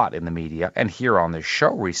talking a lot in the media and here on this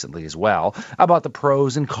show recently as well about the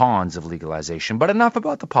pros and cons of legalization, but enough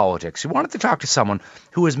about the politics. We wanted to talk to someone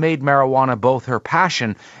who has made marijuana both her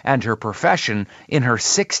passion and her profession in her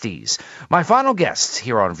 60s. My final guest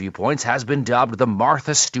here on Viewpoints has been dubbed the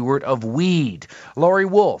Martha Stewart of weed, Lori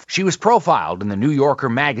Wolf. She was profiled in the New Yorker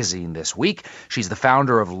magazine this week. She's the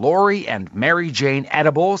founder of Lori and Mary Jane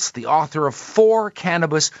Edibles, the author of 4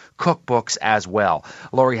 cannabis cookbooks as well.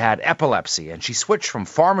 Lori had epilepsy, and she switched from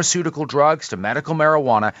pharmaceutical drugs to medical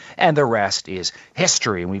marijuana, and the rest is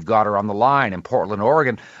history. And we've got her on the line in Portland,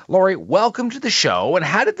 Oregon. Lori, welcome to the show. And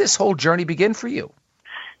how did this whole journey begin for you?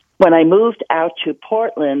 When I moved out to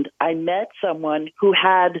Portland, I met someone who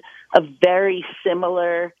had a very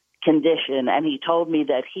similar condition, and he told me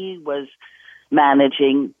that he was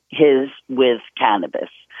managing his with cannabis.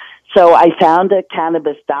 So I found a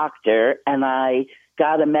cannabis doctor, and I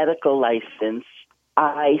got a medical license.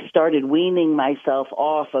 I started weaning myself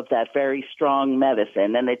off of that very strong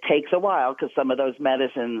medicine, and it takes a while because some of those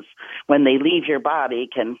medicines, when they leave your body,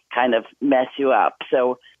 can kind of mess you up.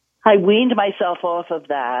 So I weaned myself off of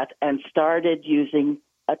that and started using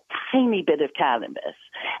a tiny bit of cannabis.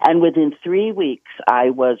 And within 3 weeks,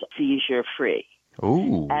 I was seizure-free.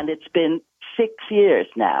 Ooh. And it's been 6 years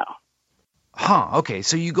now. Okay,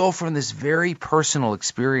 so you go from this very personal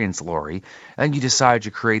experience, Lori, and you decide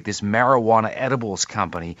to create this marijuana edibles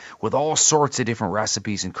company with all sorts of different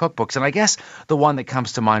recipes and cookbooks. And I guess the one that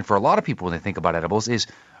comes to mind for a lot of people when they think about edibles is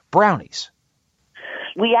brownies.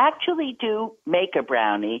 We actually do make a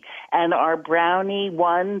brownie, and our brownie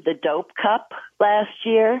won the Dope Cup last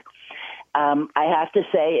year. I have to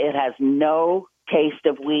say it has no taste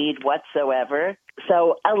of weed whatsoever.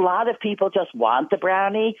 So a lot of people just want the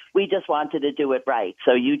brownie. We just wanted to do it right.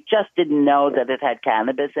 So you just didn't know that it had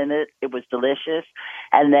cannabis in it. It was delicious.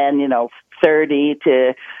 And then,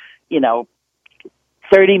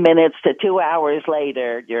 30 minutes to 2 hours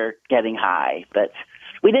later, you're getting high. But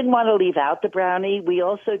we didn't want to leave out the brownie. We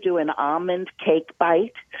also do an almond cake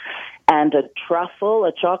bite and a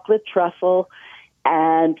chocolate truffle.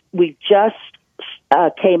 And we just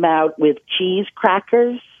came out with cheese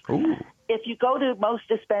crackers. Ooh. If you go to most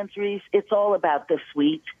dispensaries, it's all about the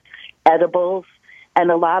sweet edibles, and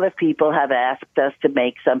a lot of people have asked us to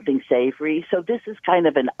make something savory. So this is kind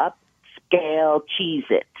of an upscale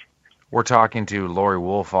Cheez-It. We're talking to Lori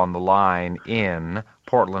Wolf on the line in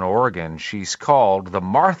Portland, Oregon. She's called the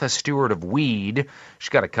Martha Stewart of weed. She's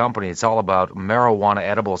got a company. It's all about marijuana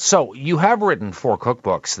edibles. So you have written 4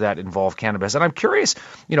 cookbooks that involve cannabis. And I'm curious,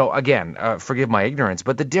 again, forgive my ignorance,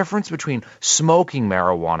 but the difference between smoking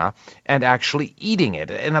marijuana and actually eating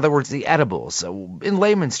it. In other words, the edibles. In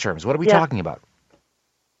layman's terms, what are we talking about?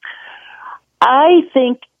 I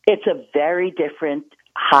think it's a very different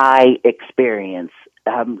high experience.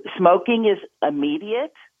 Smoking is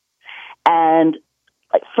immediate, and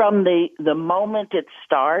from the moment it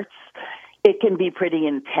starts, it can be pretty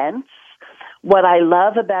intense. What I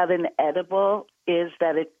love about an edible is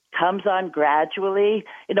that it comes on gradually.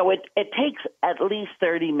 It takes at least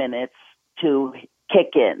 30 minutes to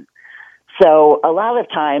kick in. So a lot of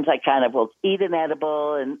times I kind of will eat an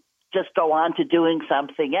edible and just go on to doing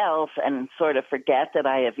something else and sort of forget that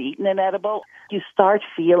I have eaten an edible. You start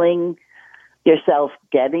feeling yourself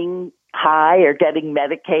getting high or getting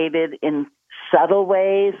medicated in subtle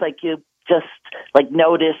ways, like you just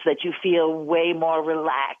notice that you feel way more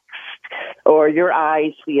relaxed, or your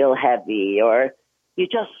eyes feel heavy, or you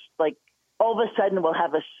just all of a sudden will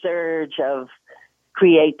have a surge of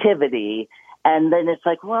creativity, and then it's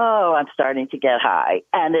like, whoa, I'm starting to get high.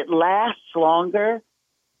 And it lasts longer,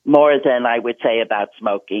 more than I would say about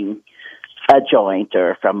smoking a joint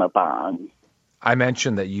or from a bong. I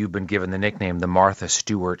mentioned that you've been given the nickname the Martha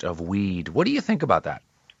Stewart of weed. What do you think about that?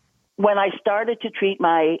 When I started to treat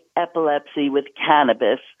my epilepsy with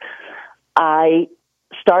cannabis, I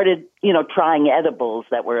started, trying edibles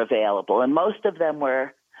that were available, and most of them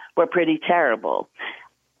were pretty terrible.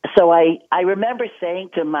 So I remember saying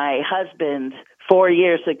to my husband 4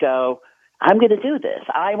 years ago, I'm going to do this.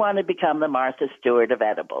 I want to become the Martha Stewart of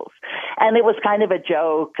edibles. And it was kind of a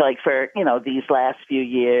joke, for, these last few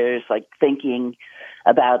years, thinking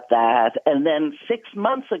about that. And then 6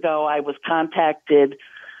 months ago, I was contacted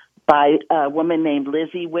by a woman named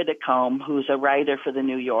Lizzie Whitcomb, who's a writer for The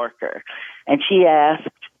New Yorker. And she asked,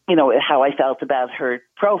 how I felt about her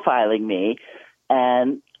profiling me.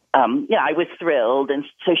 And, I was thrilled. And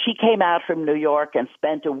so she came out from New York and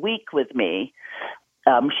spent a week with me.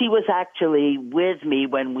 She was actually with me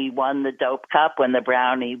when we won the Dope Cup, when the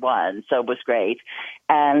Brownie won, so it was great.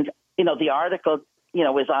 And, the article,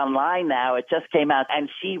 is online now. It just came out, and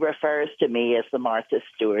she refers to me as the Martha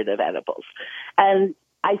Stewart of edibles. And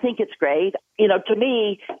I think it's great. To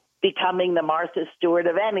me, becoming the Martha Stewart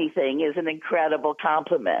of anything is an incredible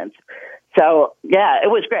compliment. So, yeah, it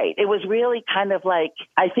was great. It was really kind of I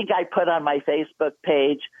think I put on my Facebook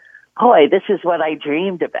page, boy, this is what I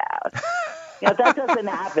dreamed about. That doesn't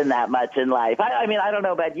happen that much in life. I mean, I don't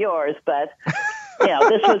know about yours, but,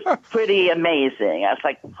 this was pretty amazing. I was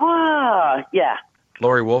like, yeah.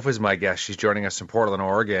 Lori Wolf is my guest. She's joining us in Portland,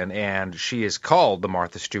 Oregon, and she is called the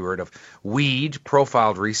Martha Stewart of weed,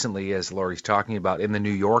 profiled recently, as Lori's talking about, in The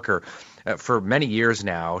New Yorker. For many years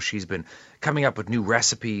now, she's been coming up with new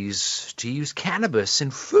recipes to use cannabis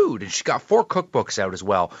in food, and she's got 4 cookbooks out as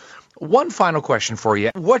well. One final question for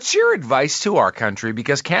you. What's your advice to our country?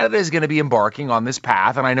 Because Canada is going to be embarking on this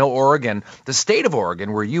path, and I know Oregon, the state of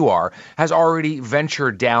Oregon, where you are, has already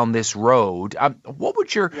ventured down this road. What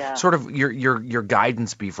would your sort of your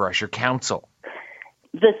guidance be for us, your counsel?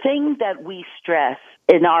 The thing that we stress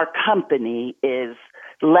in our company is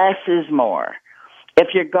less is more.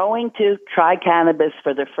 If you're going to try cannabis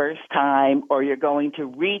for the first time, or you're going to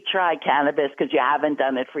retry cannabis because you haven't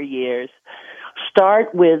done it for years,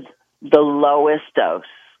 start with the lowest dose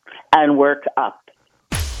and work up.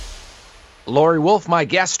 Lori Wolf, my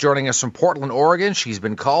guest, joining us from Portland, Oregon. She's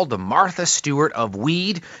been called the Martha Stewart of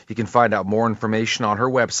weed. You can find out more information on her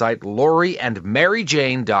website,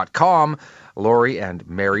 LoriandMaryJane.com,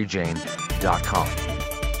 LoriandMaryJane.com.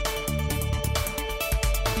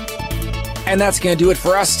 And that's going to do it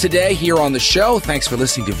for us today here on the show. Thanks for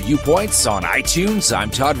listening to Viewpoints on iTunes. I'm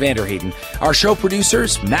Todd Vanderheyden. Our show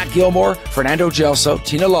producers, Matt Gilmore, Fernando Gelso,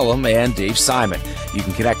 Tina Lullam, and Dave Simon. You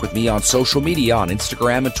can connect with me on social media on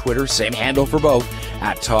Instagram and Twitter, same handle for both,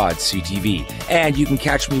 @ToddCTV. And you can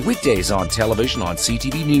catch me weekdays on television on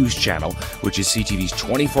CTV News Channel, which is CTV's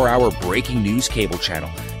 24-hour breaking news cable channel,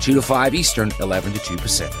 2 to 5 Eastern, 11 to 2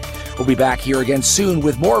 Pacific. We'll be back here again soon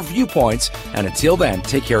with more Viewpoints, and until then,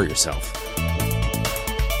 take care of yourself.